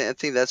I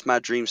think that's my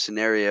dream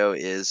scenario,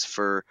 is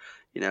for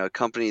a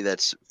company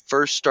that's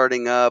first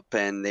starting up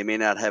and they may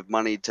not have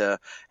money to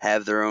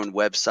have their own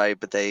website,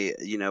 but they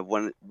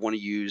want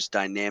to use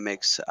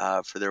Dynamics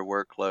for their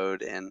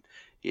workload, and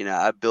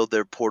I build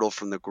their portal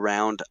from the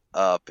ground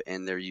up,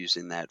 and they're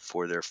using that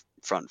for their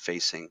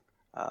front-facing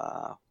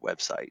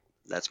website.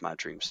 That's my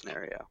dream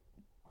scenario.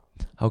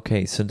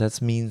 Okay, so that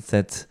means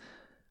that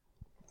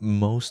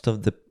most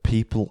of the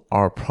people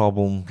are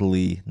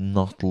probably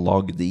not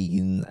logged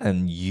in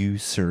and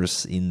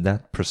users in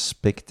that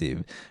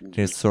perspective.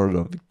 They're sort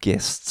of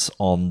guests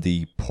on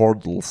the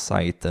portal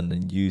site and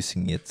then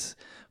using it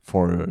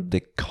for the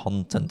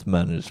content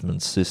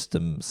management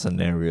system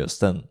scenarios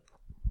then.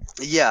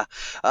 Yeah,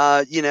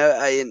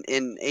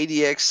 in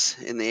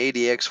ADX, in the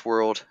ADX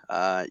world,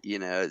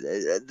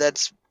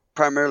 that's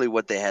primarily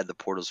what they had the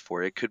portals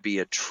for. It could be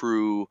a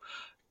true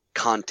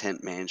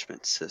content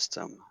management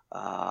system.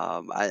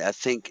 I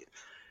think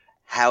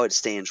how it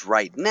stands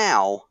right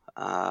now,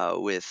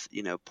 with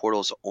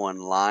portals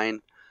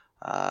online,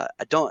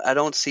 I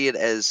don't see it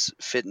as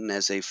fitting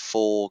as a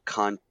full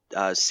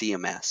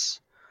CMS.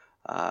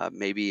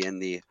 Maybe in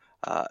the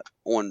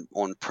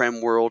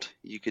on-prem world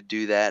you could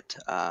do that,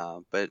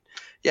 but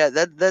yeah,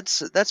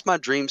 that's my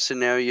dream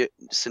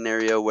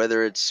scenario,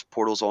 whether it's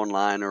portals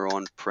online or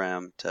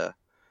on-prem, to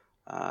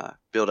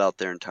build out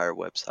their entire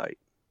website.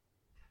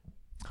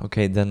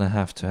 Okay, then I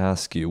have to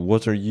ask you,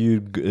 what are you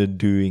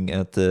doing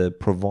at the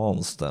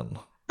Provence then?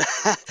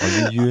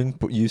 Are you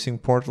using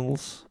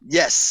portals?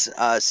 Yes,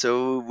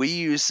 so we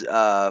use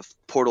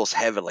portals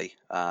heavily.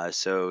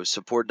 So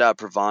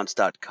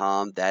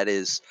support.provence.com, that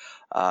is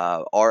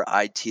our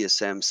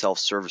ITSM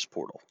self-service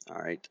portal.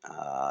 All right.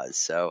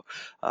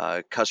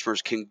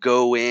 Customers can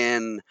go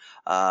in,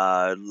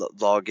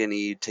 log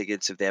any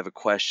tickets if they have a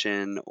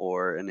question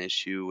or an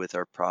issue with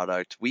our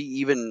product. We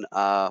even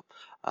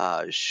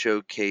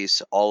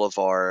showcase all of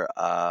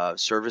our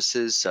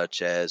services,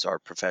 such as our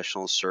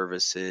professional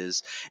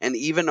services and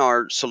even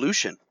our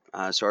solution.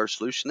 Our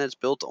solution that's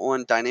built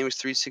on Dynamics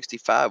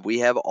 365. We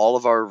have all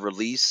of our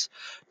release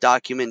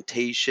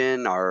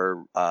documentation,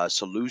 our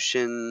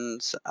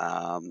solutions,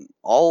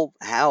 all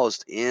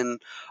housed in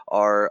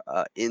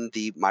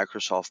the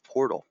Microsoft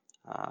portal.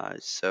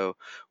 So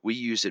we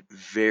use it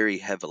very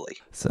heavily.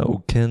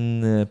 So,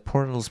 can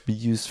portals be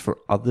used for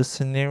other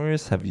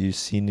scenarios? Have you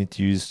seen it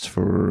used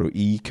for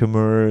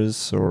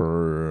e-commerce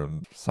or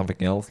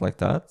something else like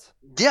that?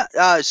 Yeah.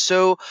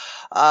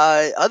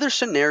 Other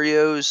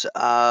scenarios,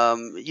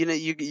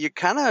 you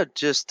kind of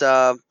just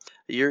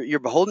you're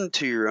beholden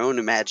to your own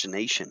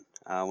imagination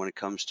when it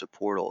comes to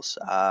portals.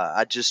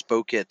 I just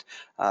spoke at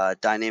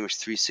Dynamics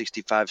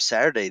 365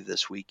 Saturday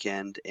this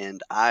weekend,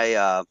 and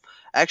I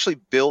actually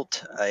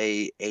built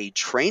a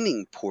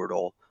training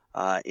portal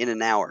in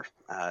an hour.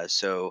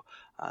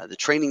 The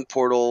training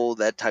portal,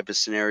 that type of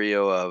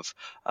scenario of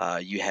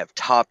you have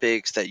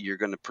topics that you're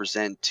going to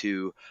present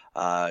to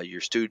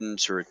your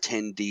students or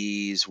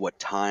attendees, what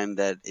time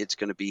that it's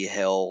going to be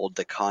held,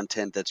 the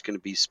content that's going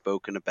to be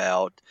spoken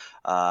about,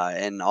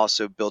 and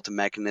also built a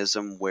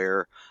mechanism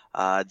where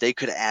they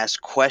could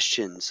ask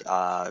questions.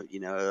 A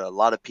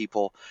lot of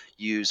people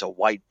use a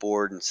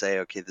whiteboard and say,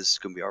 okay, this is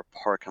going to be our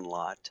parking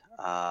lot.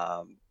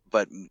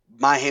 But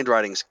my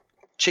handwriting's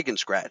chicken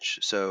scratch.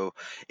 So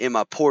in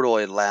my portal,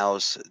 it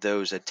allows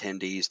those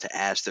attendees to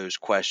ask those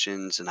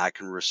questions, and I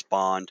can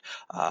respond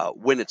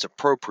when it's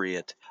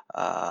appropriate.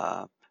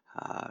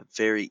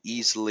 Very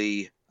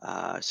easily,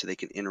 so they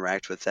can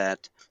interact with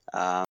that.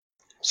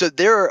 So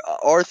there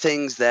are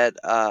things that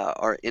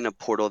are in a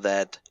portal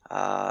that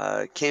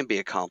can be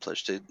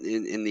accomplished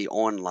in the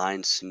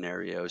online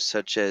scenario,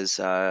 such as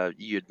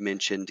you had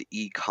mentioned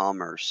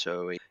e-commerce,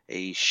 so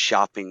a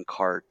shopping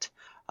cart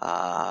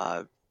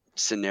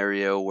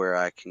scenario where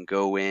I can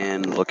go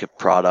in, look at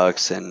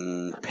products,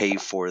 and pay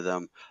for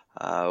them.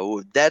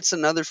 That's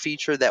another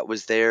feature that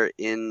was there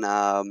in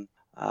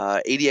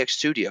ADX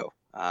Studio,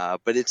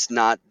 but it's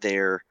not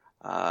there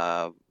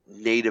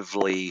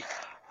natively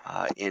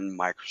in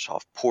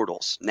Microsoft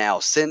portals. Now,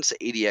 since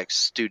ADX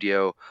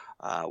Studio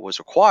was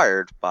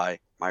acquired by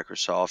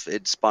Microsoft,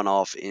 it spun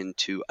off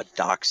into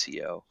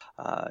Adoxio.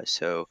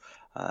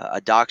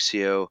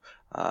 Adoxio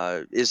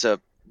is a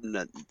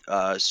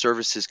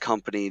services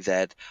company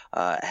that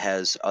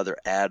has other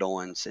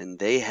add-ons, and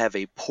they have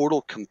a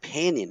portal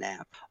companion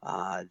app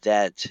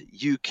that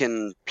you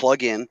can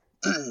plug in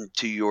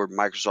to your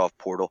Microsoft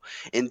portal,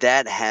 and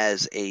that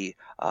has a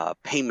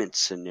payment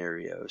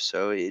scenario.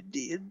 So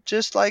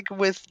just like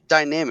with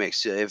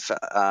Dynamics, if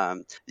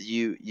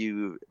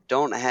you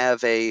don't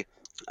have a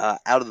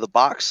out of the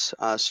box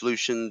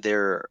solution,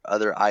 there are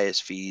other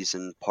ISVs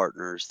and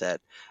partners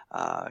that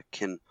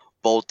can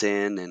bolt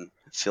in and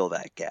fill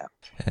that gap.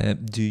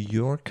 Do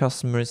your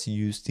customers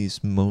use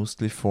this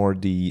mostly for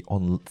the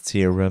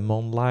CRM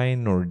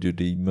online, or do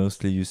they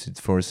mostly use it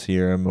for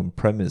CRM on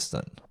premise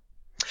then?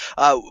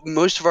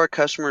 Most of our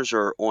customers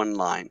are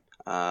online.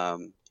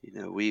 We're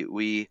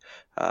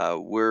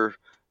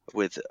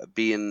with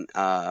being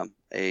a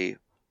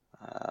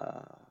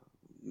uh,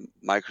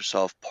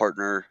 Microsoft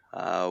partner.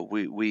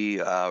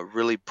 We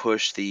really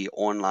push the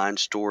online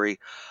story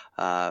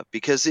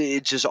because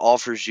it just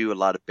offers you a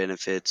lot of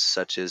benefits,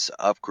 such as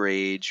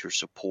upgrades, your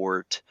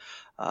support,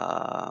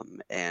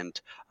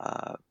 and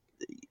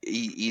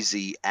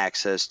easy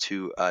access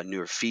to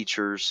newer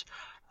features.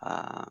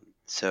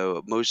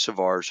 So most of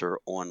ours are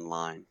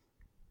online.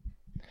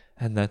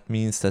 And that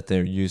means that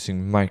they're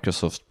using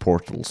Microsoft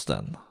portals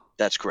then.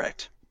 That's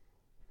correct.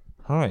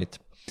 All right.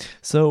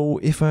 So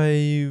if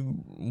I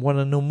want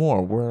to know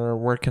more,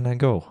 where can I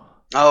go?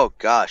 Oh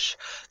gosh,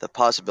 the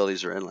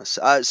possibilities are endless.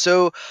 I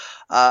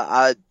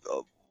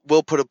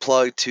will put a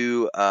plug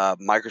to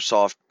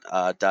Microsoft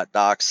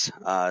Docs,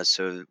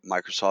 so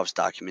Microsoft's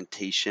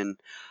documentation.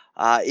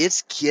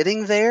 It's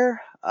getting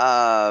there.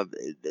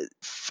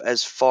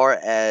 As far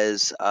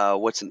as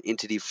what's an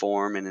entity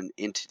form and an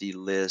entity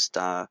list,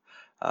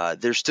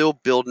 they're still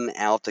building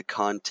out the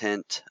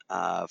content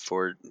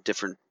for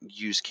different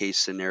use case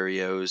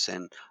scenarios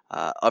and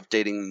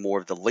updating more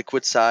of the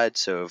liquid side.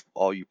 So, if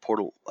all you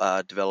portal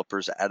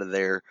developers out of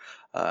there,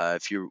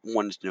 if you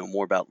wanted to know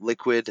more about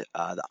liquid,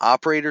 the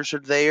operators are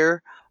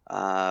there,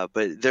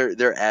 but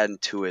they're adding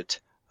to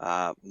it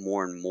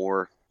more and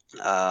more.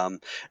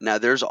 Now,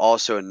 there's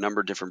also a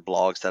number of different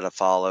blogs that I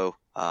follow.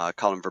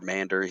 Colin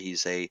Vermander,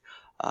 he's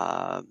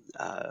uh,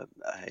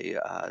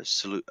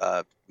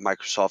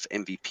 Microsoft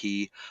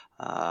MVP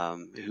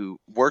who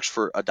works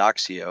for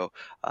Adoxio,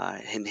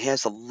 and he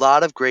has a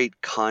lot of great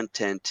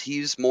content.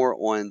 He's more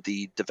on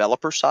the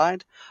developer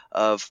side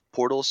of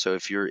portals. So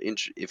if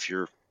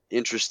you're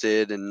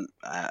interested and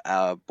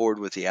bored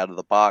with the out of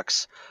the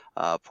box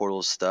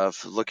portal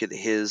stuff, look at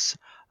his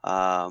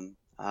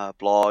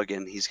blog,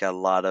 and he's got a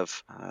lot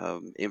of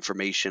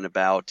information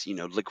about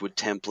liquid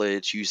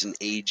templates, using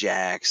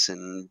Ajax,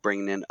 and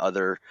bringing in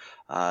other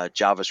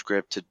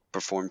JavaScript to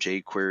perform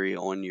jQuery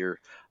on your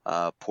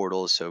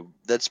portal. So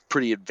that's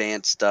pretty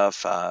advanced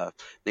stuff.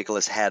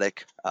 Nicholas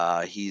Haddock,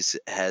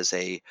 has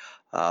a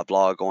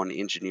blog on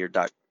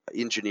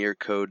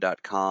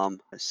engineercode.com.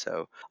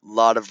 So a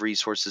lot of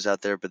resources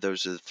out there, but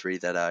those are the three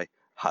that I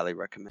highly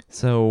recommend.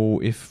 So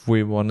if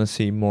we want to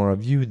see more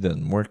of you,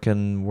 then where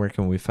can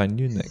we find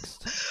you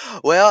next?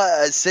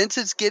 Well, since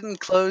it's getting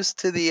close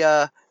to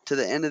the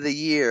end of the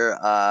year,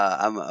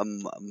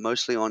 I'm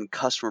mostly on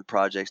customer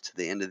projects to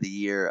the end of the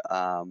year.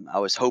 I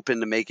was hoping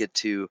to make it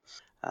to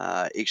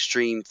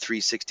Extreme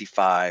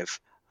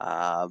 365,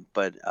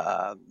 but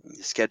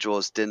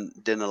schedules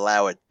didn't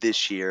allow it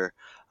this year.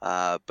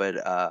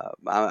 But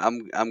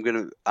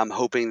I'm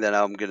hoping that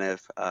I'm gonna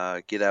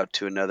get out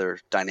to another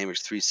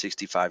Dynamics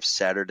 365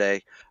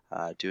 Saturday,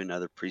 do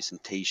another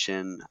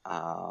presentation.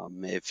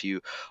 If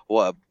you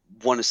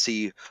want to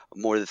see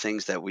more of the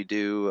things that we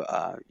do,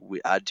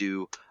 I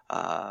do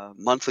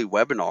monthly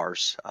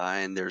webinars,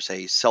 and there's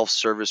a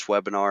self-service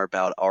webinar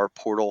about our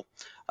portal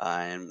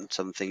and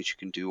some things you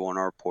can do on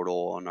our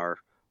portal on our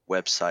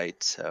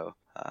website. So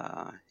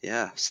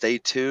stay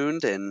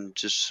tuned and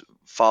just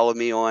follow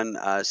me on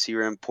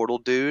CRM Portal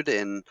Dude,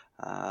 and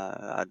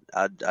I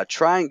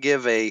try and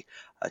give a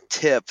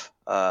tip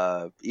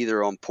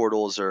either on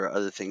portals or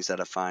other things that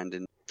I find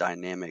in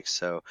Dynamics.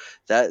 So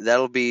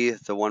that'll be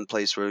the one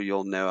place where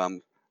you'll know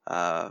I'm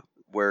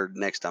where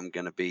next I'm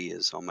gonna be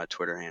is on my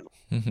Twitter handle.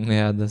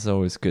 Yeah, that's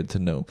always good to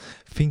know.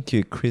 Thank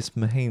you, Chris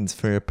Mahanes,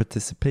 for your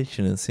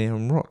participation in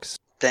CRM Rocks.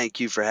 Thank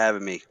you for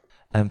having me.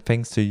 And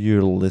thanks to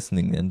you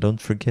listening. And don't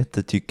forget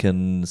that you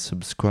can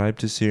subscribe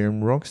to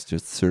CRM Rocks.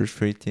 Just search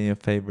for it in your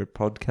favorite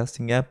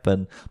podcasting app,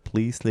 and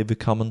please leave a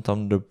comment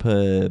on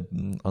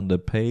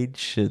the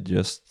page.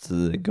 Just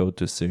go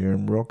to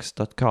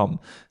crmrocks.com.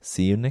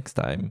 See you next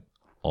time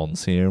on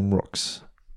CRM Rocks.